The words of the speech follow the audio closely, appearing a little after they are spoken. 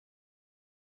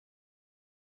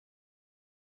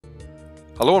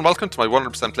Hello and welcome to my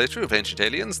 100% playthrough of Ancient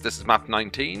Aliens. This is map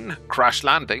 19, Crash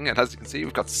Landing, and as you can see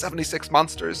we've got 76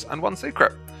 monsters and one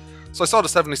secret. So I saw the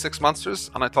 76 monsters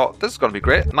and I thought this is going to be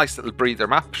great, nice little breather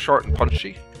map, short and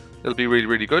punchy. It'll be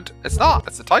really good. It's not,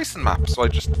 it's a Tyson map, so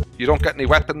you don't get any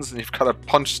weapons and you've got to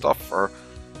punch stuff or,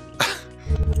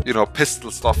 you know,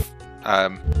 pistol stuff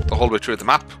the whole way through the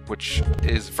map, which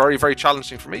is very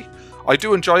challenging for me. I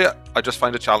do enjoy it, I just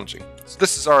find it challenging. So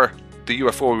this is the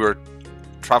UFO we were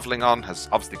traveling on has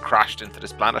obviously crashed into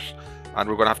this planet and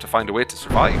we're going to have to find a way to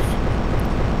survive.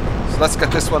 So let's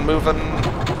get this one moving.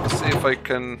 Let's see if I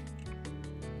can...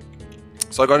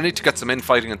 So I'm going to need to get some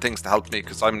infighting and things to help me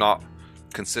because I'm not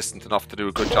consistent enough to do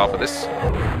a good job of this.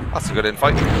 That's a good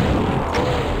infight.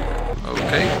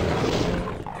 Okay.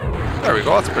 There we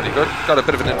go, that's pretty good. Got a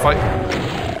bit of an infight.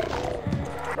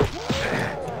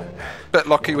 Bit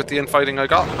lucky with the infighting I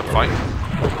got, but fine.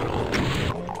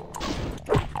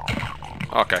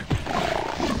 Okay.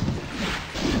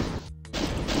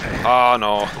 Oh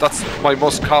no, that's my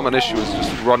most common issue, is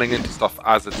just running into stuff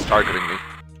as it's targeting me.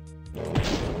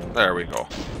 There we go.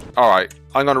 Alright,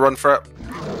 I'm gonna run for it.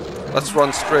 Let's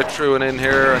run straight through and in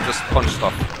here and just punch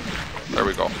stuff. There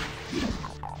we go.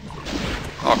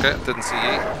 Okay, didn't see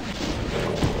ye.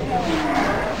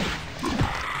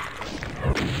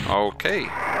 Okay.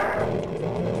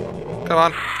 Come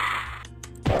on.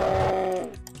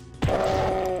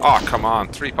 Oh, come on.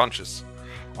 3 punches.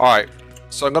 Alright,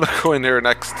 so I'm going to go in here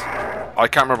next. I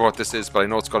can't remember what this is, but I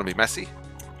know it's going to be messy.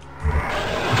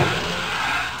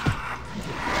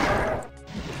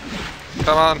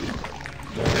 Come on.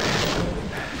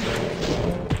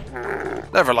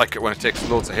 Never like it when it takes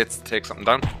loads of hits to take something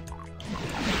down.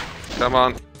 Come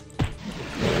on.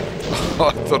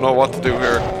 I don't know what to do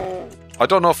here. I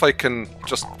don't know if I can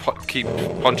just keep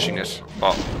punching it,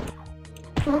 but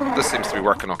this seems to be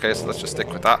working okay, so let's just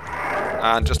stick with that.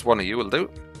 And just one of you will do.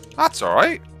 That's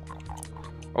alright.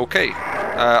 Okay,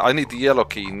 I need the yellow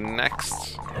key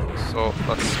next. So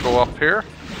let's go up here.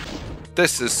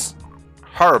 This is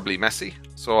horribly messy,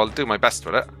 so I'll do my best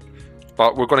with it.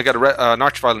 But we're going to get an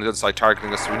archvile on the other side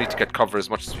targeting us, so we need to get cover as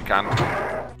much as we can.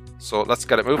 So let's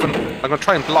get it moving. I'm going to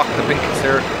try and block the binkies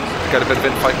here to get a bit of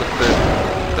infight with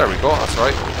the... There we go, that's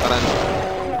right. And then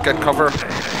get cover.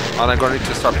 And I'm going to need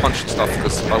to start punching stuff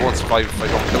because I won't survive if I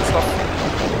don't kill stuff.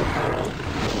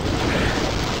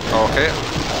 Okay.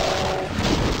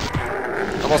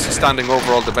 I'm also standing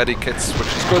over all the medikits, which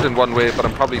is good in one way, but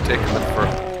I'm probably taking them for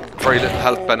very little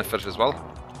health benefit as well.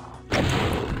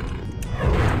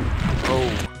 Oh.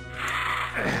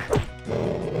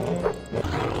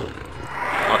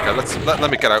 Okay, let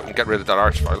me get out and get rid of that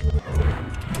archvile.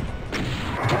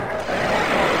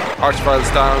 Archvile's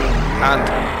down, and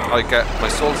I get my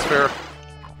soul sphere.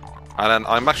 And then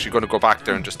I'm actually going to go back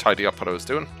there and just tidy up what I was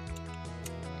doing.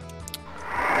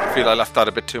 I feel I left that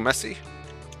a bit too messy.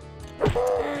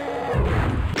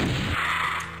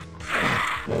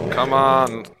 Come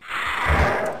on.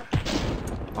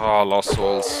 Oh, lost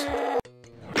souls.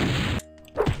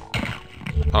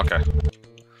 Okay.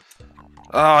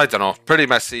 I don't know. Pretty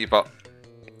messy, but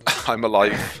I'm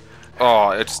alive.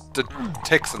 Oh, it's the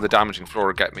ticks and the damaging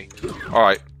floor get me.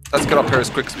 Alright, let's get up here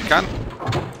as quick as we can.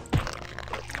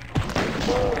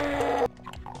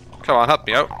 Come on, help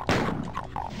me out.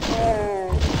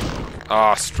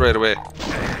 Ah, straight away.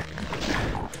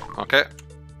 Okay.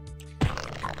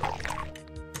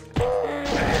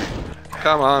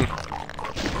 Come on.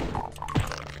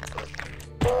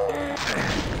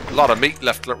 A lot of meat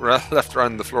left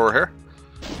around the floor here.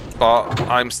 But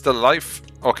I'm still alive.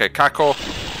 Okay, Kako.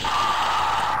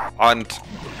 And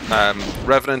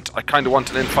Revenant, I kind of want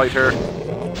an infight here.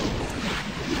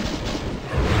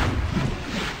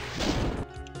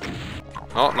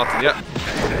 Oh, nothing yet.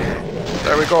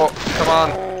 There we go. Come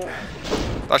on.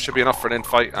 That should be enough for an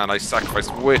infight, and I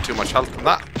sacrificed way too much health on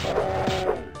that.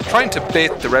 Trying to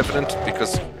bait the Revenant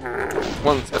because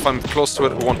if I'm close to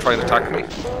it, it won't try and attack me.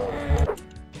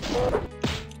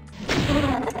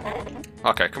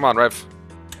 Okay, come on, Rev.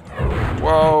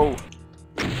 Whoa.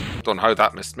 Don't know how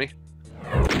that missed me.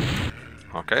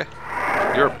 Okay.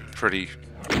 You're pretty...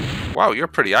 Wow, you're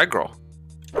pretty aggro.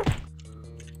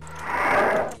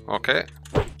 Okay.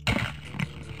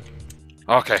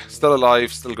 Okay, still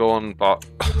alive, still going, but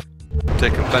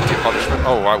taking plenty of punishment.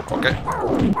 Oh, wow, okay.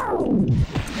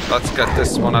 Let's get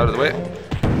this one out of the way.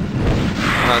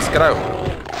 Let's get out.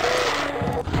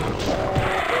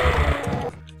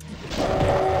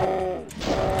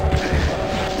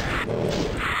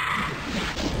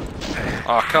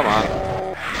 Oh, come on.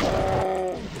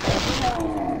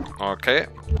 Okay.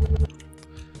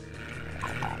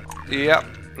 Yep,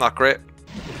 not great.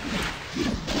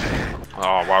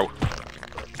 Oh, wow.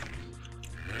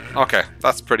 Okay,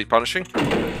 that's pretty punishing.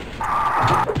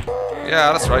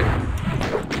 Yeah, that's right.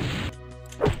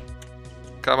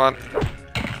 Come on.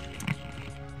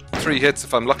 3 hits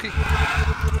if I'm lucky.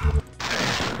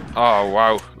 Oh,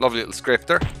 wow. Lovely little scrape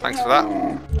there. Thanks for that.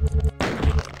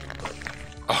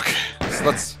 Okay, so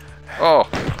let's... Oh.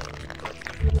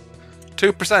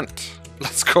 2%.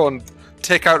 Let's go and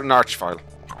take out an Archvile.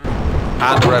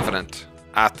 And a Revenant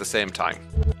at the same time.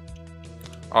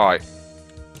 Alright.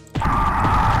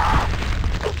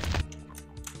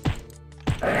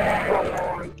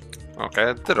 Okay,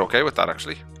 I did okay with that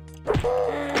actually.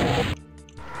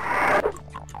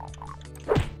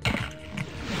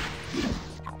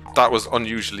 That was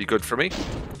unusually good for me.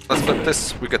 Let's flip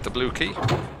this, we get the blue key.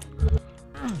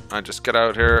 And just get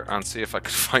out here and see if I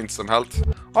can find some health.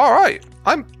 Alright,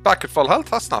 I'm back at full health,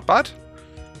 that's not bad.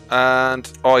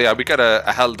 And, oh yeah, we get a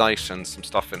Hell Knight and some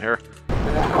stuff in here.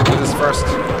 Do this first.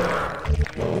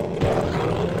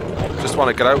 Just want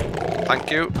to get out,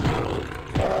 thank you.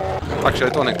 Actually, I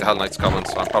don't think the Hell Knight's coming,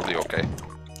 so I'm probably okay.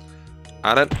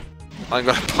 And then, I'm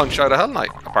going to punch out a Hell Knight,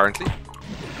 apparently.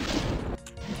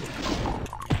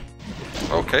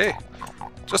 Okay.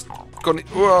 Just gonna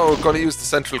use the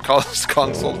central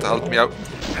console to help me out.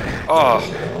 Oh,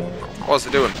 what's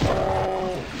it doing?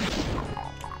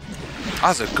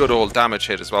 That's a good old damage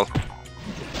hit as well.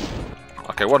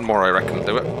 Okay, one more I reckon will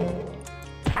do it.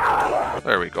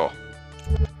 There we go.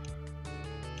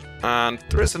 And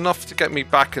there is enough to get me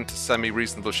back into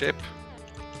semi-reasonable shape.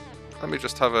 Let me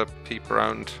just have a peep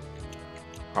around.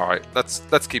 Alright,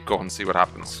 let's keep going and see what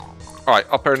happens. Alright,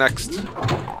 up here next.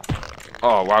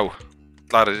 Oh, wow.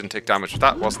 Glad I didn't take damage with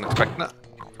that. Wasn't expecting it.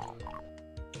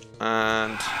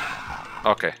 And...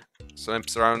 okay. So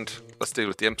imps around. Let's deal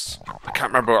with the imps. I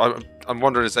can't remember. I'm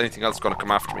wondering, is anything else going to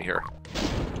come after me here?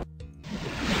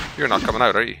 You're not coming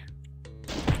out, are you?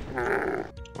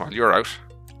 Well, you're out.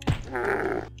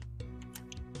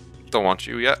 Don't want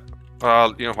you yet.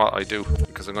 Well, you know what? I do.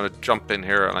 Because I'm going to jump in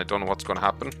here and I don't know what's going to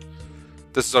happen.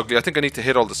 This is ugly. I think I need to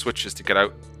hit all the switches to get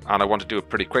out. And I want to do it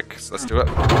pretty quick, so let's do it.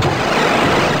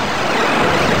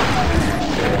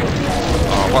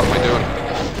 Oh, what am I doing?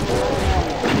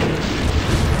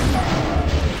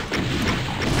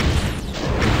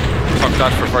 Fuck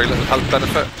that for very little health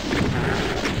benefit.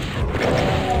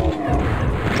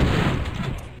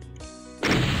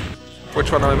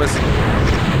 Which one am I missing?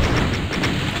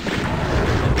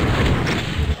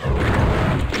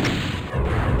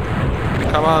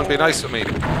 Come on, be nice with me.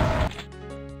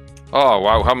 Oh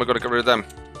wow, how am I going to get rid of them?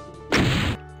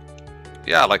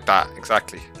 Yeah, like that,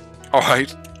 exactly.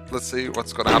 Alright, let's see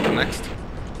what's going to happen next.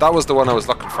 That was the one I was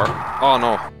looking for. Oh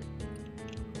no.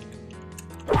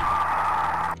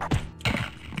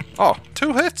 Oh,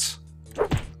 2 hits?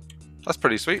 That's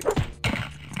pretty sweet.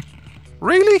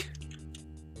 Really?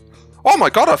 Oh my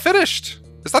god, I finished!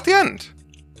 Is that the end?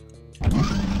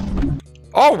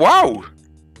 Oh wow!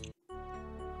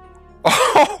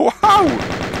 Oh wow!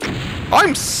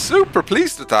 I'm super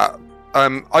pleased with that.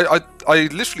 I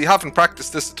literally haven't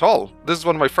practiced this at all. This is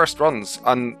one of my first runs,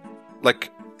 and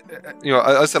like, you know,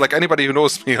 I said, like, anybody who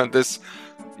knows me on this,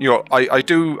 you know, I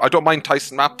don't mind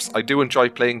Tyson maps. I do enjoy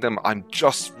playing them. I'm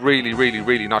just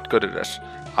really not good at it,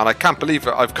 and I can't believe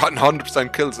it. I've gotten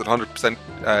 100% kills and 100%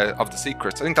 of the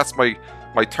secrets. I think that's my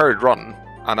 3rd run.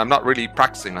 And I'm not really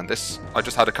practicing on this. I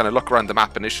just had to kind of look around the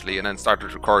map initially and then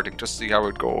started recording just to see how it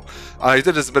would go. I did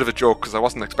it as a bit of a joke because I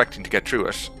wasn't expecting to get through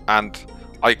it. And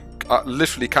I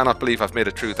literally cannot believe I've made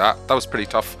it through that. That was pretty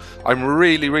tough. I'm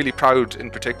really proud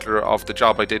in particular of the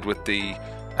job I did with the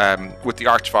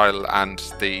Archvile and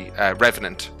the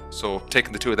Revenant. So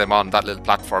taking the 2 of them on that little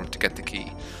platform to get the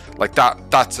key. Like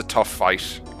that's a tough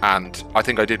fight. And I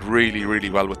think I did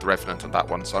really well with the Revenant on that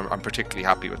one. So I'm particularly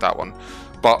happy with that one.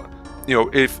 But you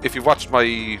know, if you've watched my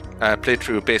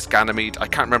playthrough of base Ganymede, I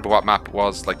can't remember what map it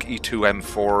was, like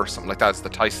E2M4 or something like that. It's the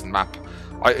Tyson map.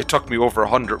 It took me over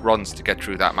 100 runs to get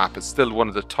through that map. It's still one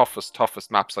of the toughest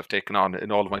maps I've taken on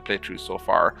in all of my playthroughs so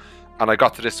far. And I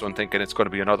got to this one thinking it's going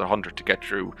to be another 100 to get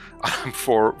through. I'm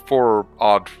four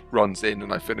odd runs in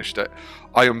and I finished it.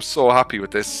 I am so happy with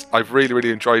this. I've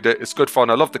really enjoyed it. It's good fun.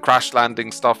 I love the crash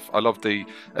landing stuff. I love the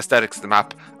aesthetics of the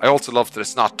map. I also love that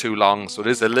it's not too long, so it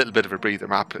is a little bit of a breather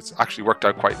map. It's actually worked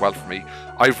out quite well for me.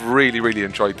 I've really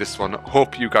enjoyed this one.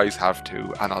 Hope you guys have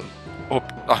too, and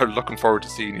I'm looking forward to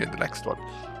seeing you in the next one.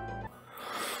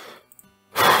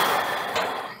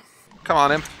 Come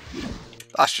on, Imp.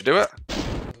 That should do it.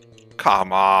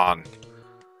 Come on.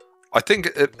 I think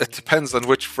it depends on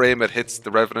which frame it hits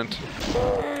the Revenant.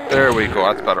 There we go,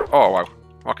 that's better. Oh wow.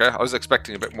 Okay, I was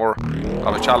expecting a bit more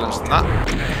of a challenge than that.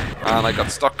 And I got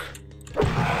stuck.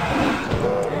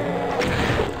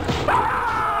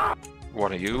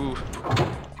 one of you.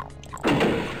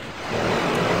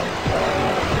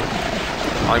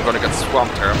 I'm gonna get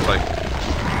swamped here, I'm like...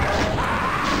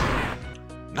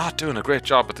 Not doing a great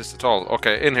job at this at all.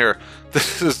 Okay, in here.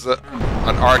 This is an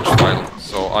arch tile,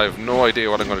 so I have no idea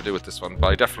what I'm gonna do with this one, but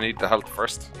I definitely need the health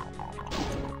first.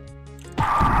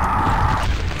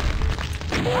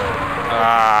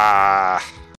 Ah!